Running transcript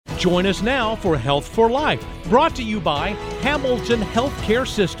Join us now for Health for Life, brought to you by Hamilton Healthcare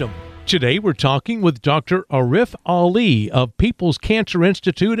System. Today we're talking with Dr. Arif Ali of People's Cancer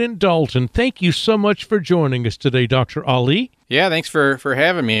Institute in Dalton. Thank you so much for joining us today, Dr. Ali. Yeah, thanks for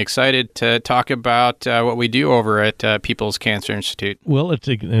having me. Excited to talk about what we do over at People's Cancer Institute. Well, it's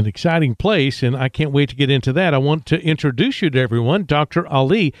an exciting place, and I can't wait to get into that. I want to introduce you to everyone. Dr.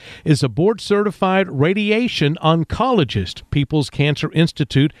 Ali is a board-certified radiation oncologist. People's Cancer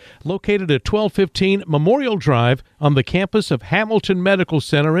Institute, located at 1215 Memorial Drive on the campus of Hamilton Medical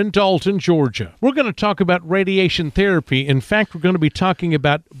Center in Dalton, Georgia. We're going to talk about radiation therapy. In fact, we're going to be talking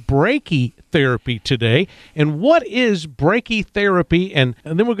about brachytherapy today. And what is brachytherapy? And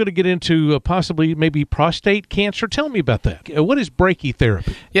then we're going to get into possibly maybe prostate cancer. Tell me about that. What is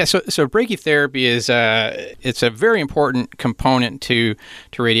brachytherapy? Yeah, so brachytherapy is it's a very important component to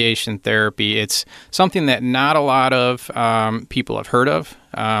radiation therapy. It's something that not a lot of people have heard of.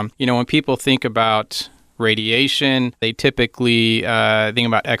 When people think about radiation, they typically think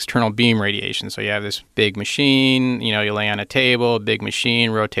about external beam radiation. So you have this big machine, you lay on a table, a big machine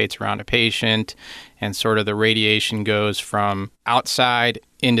rotates around a patient, and sort of the radiation goes from outside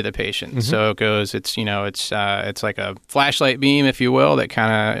into the patient. Mm-hmm. So it goes, it's like a flashlight beam, if you will, that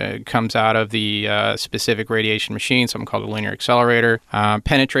kind of comes out of the specific radiation machine, something called a linear accelerator,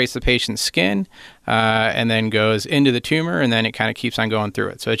 penetrates the patient's skin, and then goes into the tumor, and then it kind of keeps on going through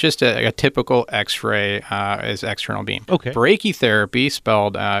it. So it's just a typical X-ray is external beam. Okay. Brachytherapy,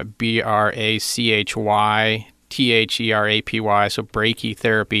 spelled BRACHYTHERAPY, so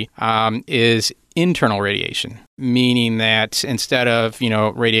brachytherapy, is internal radiation, meaning that instead of,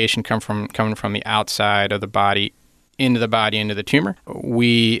 radiation coming from the outside of the body, into the tumor,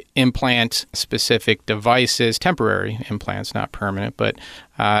 we implant specific devices, temporary implants, not permanent, but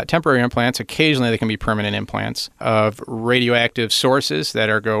temporary implants. Occasionally they can be permanent implants of radioactive sources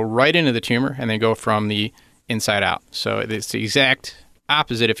that go right into the tumor and they go from the inside out. So it's the exact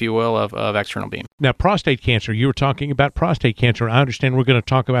opposite, if you will, of external beam. Now, prostate cancer, you were talking about prostate cancer. I understand we're going to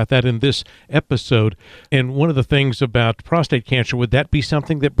talk about that in this episode. And one of the things about prostate cancer, would that be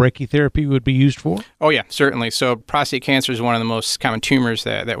something that brachytherapy would be used for? Oh, yeah, certainly. So prostate cancer is one of the most common tumors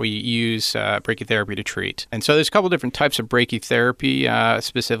that we use brachytherapy to treat. And so there's a couple different types of brachytherapy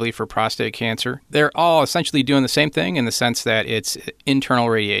specifically for prostate cancer. They're all essentially doing the same thing in the sense that it's internal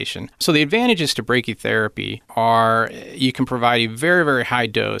radiation. So the advantages to brachytherapy are you can provide a very, very high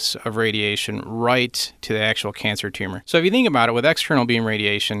dose of radiation right to the actual cancer tumor. So if you think about it, with external beam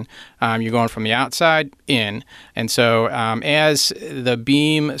radiation, you're going from the outside in. And so as the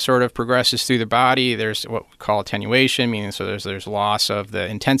beam sort of progresses through the body, there's what we call attenuation, meaning so there's loss of the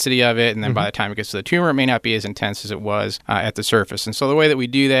intensity of it. And then by the time it gets to the tumor, it may not be as intense as it was at the surface. And so the way that we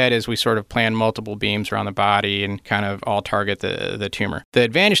do that is we sort of plan multiple beams around the body and kind of all target the tumor. The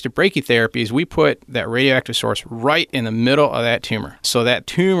advantage to brachytherapy is we put that radioactive source right in the middle of that tumor. So that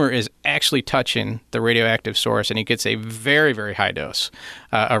tumor is actually touching the radioactive source, and it gets a very, very high dose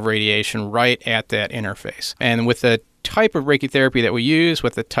of radiation right at that interface. And with the type of brachytherapy that we use,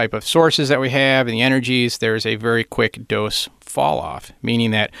 with the type of sources that we have and the energies, there's a very quick dose fall off,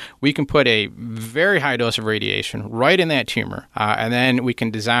 meaning that we can put a very high dose of radiation right in that tumor, and then we can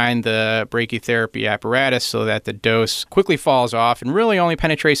design the brachytherapy apparatus so that the dose quickly falls off and really only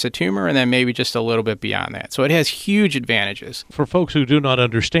penetrates the tumor and then maybe just a little bit beyond that. So it has huge advantages. For folks who do not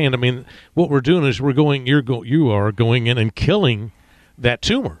understand, what we're doing is you are going in and killing that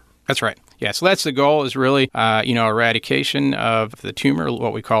tumor. That's right. Yeah, so that's the goal, is really, eradication of the tumor,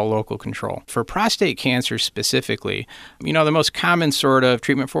 what we call local control. For prostate cancer specifically, the most common sort of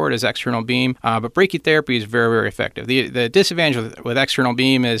treatment for it is external beam, but brachytherapy is very, very effective. The disadvantage with external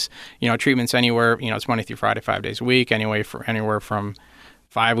beam is, treatments anywhere, it's Monday through Friday, 5 days a week, anywhere from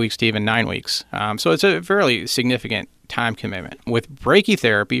 5 weeks to even 9 weeks. So it's a fairly significant time commitment. With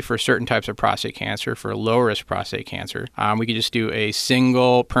brachytherapy for certain types of prostate cancer, for low-risk prostate cancer, we could just do a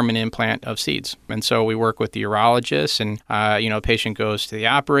single permanent implant of seeds. And so we work with the urologist, and the patient goes to the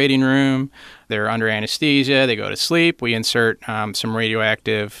operating room, they're under anesthesia, they go to sleep, we insert some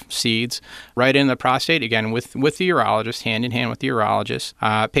radioactive seeds right in the prostate, again with the urologist, hand in hand with the urologist.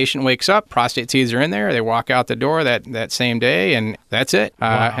 Patient wakes up, prostate seeds are in there, they walk out the door that same day, and that's it.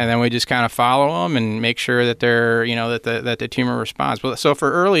 Wow. And then we just kind of follow them and make sure that they're, that the tumor responds. Well, so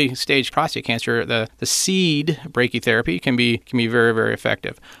for early stage prostate cancer, the seed brachytherapy can be very, very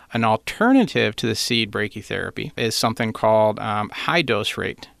effective. An alternative to the seed brachytherapy is something called high dose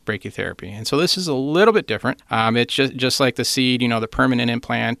rate brachytherapy. And so this is a little bit different. It's just like the seed, the permanent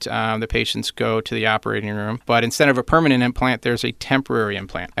implant, the patients go to the operating room. But instead of a permanent implant, there's a temporary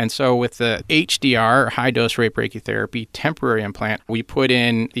implant. And so with the HDR, or high dose rate brachytherapy temporary implant, we put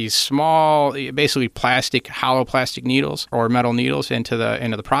in these small, basically hollow plastic needles or metal needles into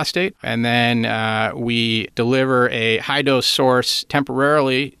the prostate. And then we deliver a high dose source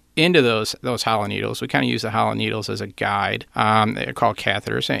temporarily into those hollow needles. We kind of use the hollow needles as a guide. They're called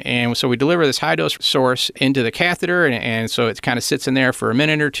catheters. And so we deliver this high-dose source into the catheter, and so it kind of sits in there for a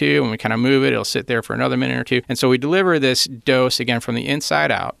minute or two. When we kind of move it, it'll sit there for another minute or two. And so we deliver this dose, again, from the inside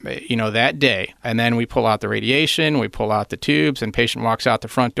out, that day. And then we pull out the radiation, we pull out the tubes, and the patient walks out the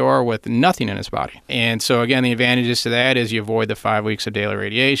front door with nothing in his body. And so, again, the advantages to that is you avoid the 5 weeks of daily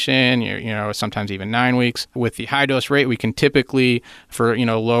radiation, sometimes even 9 weeks. With the high-dose rate, we can typically, for,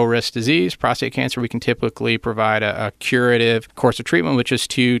 low-risk disease, prostate cancer, we can typically provide a curative course of treatment with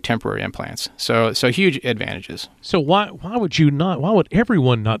just 2 temporary implants. So huge advantages. So why would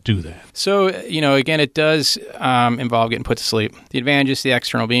everyone not do that? So, again, it does involve getting put to sleep. The advantage is the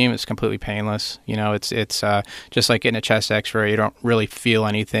external beam is completely painless. It's just like getting a chest x-ray. You don't really feel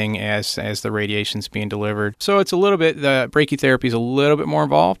anything as the radiation's being delivered. So it's a little bit, the brachytherapy is a little bit more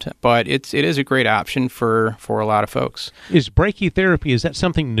involved, but it is a great option for a lot of folks. Is brachytherapy, is that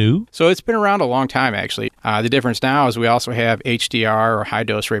something new? So it's been around a long time, actually. The difference now is we also have HDR, or high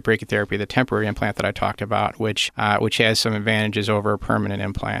dose rate brachytherapy, the temporary implant that I talked about, which has some advantages over a permanent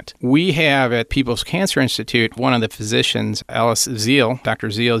implant. We have at People's Cancer Institute, one of the physicians, Ellis Ziel, Dr.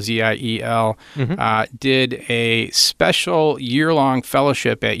 Ziel, Z-I-E-L, did a special year-long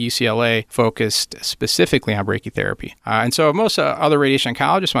fellowship at UCLA focused specifically on brachytherapy. And so most other radiation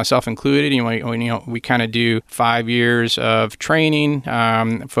oncologists, myself included, we kind of do 5 years of training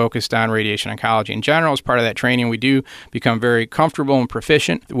focused on radiation oncology in general. As part of that training, we do become very comfortable and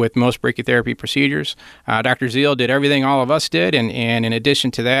proficient with most brachytherapy procedures. Dr. Ziel did everything all of us did, and in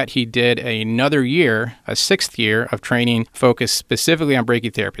addition to that, he did another year, a 6th year of training focused specifically on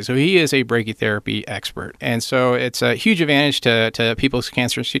brachytherapy. So he is a brachytherapy expert. And so it's a huge advantage to People's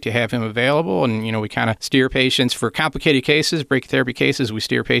Cancer Institute to have him available. And, we kind of steer patients for complicated cases, brachytherapy cases. We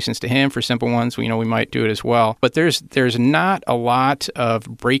steer patients to him. For simple ones, we might do it as well. But there's not a lot of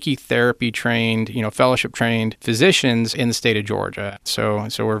brachytherapy trained, fellowship trained physicians in the state of Georgia. So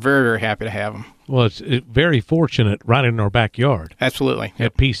we're very, very happy to have them. Well, it's very fortunate right in our backyard. Absolutely.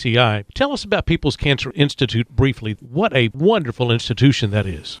 At PCI. Tell us about People's Cancer Institute briefly. What a wonderful institution that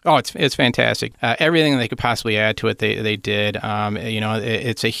is. Oh, it's fantastic. Everything they could possibly add to it, they did.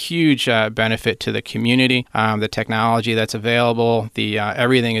 It's a huge benefit to the community. The technology that's available,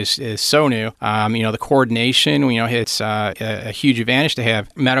 everything is so new. The coordination, it's a huge advantage to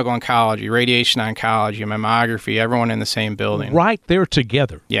have medical oncology, radiation oncology, mammography, everyone in the same building. Right there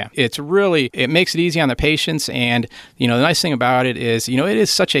together. Yeah. It makes it easy on the patients, and the nice thing about it is it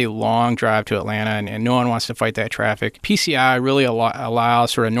is such a long drive to Atlanta, and no one wants to fight that traffic. PCI really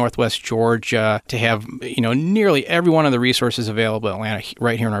allows sort of Northwest Georgia to have nearly every one of the resources available in Atlanta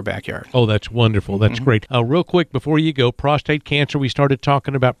right here in our backyard. Oh, that's wonderful. That's great. Real quick before you go, prostate cancer. We started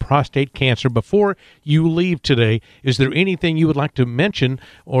talking about prostate cancer. Before you leave today, is there anything you would like to mention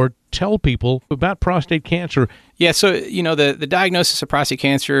or tell people about prostate cancer? Yeah, so, the diagnosis of prostate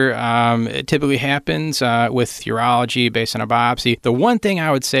cancer it typically happens with urology based on a biopsy. The one thing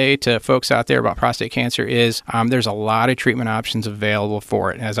I would say to folks out there about prostate cancer is there's a lot of treatment options available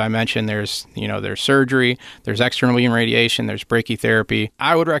for it. As I mentioned, there's surgery, there's external beam radiation, there's brachytherapy.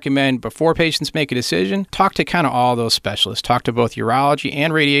 I would recommend before patients make a decision, talk to kind of all those specialists. Talk to both urology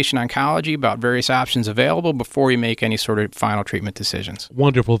and radiation oncology about various options available before you make any sort of final treatment decisions.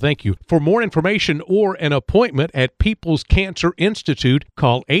 Wonderful. Thank you. For more information or an appointment at People's Cancer Institute,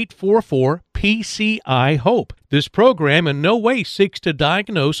 call 844-PCI-HOPE. This program in no way seeks to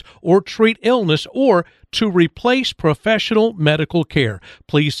diagnose or treat illness or to replace professional medical care.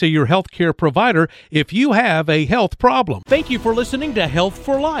 Please see your healthcare provider if you have a health problem. Thank you for listening to Health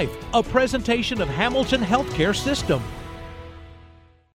for Life, a presentation of Hamilton Healthcare System.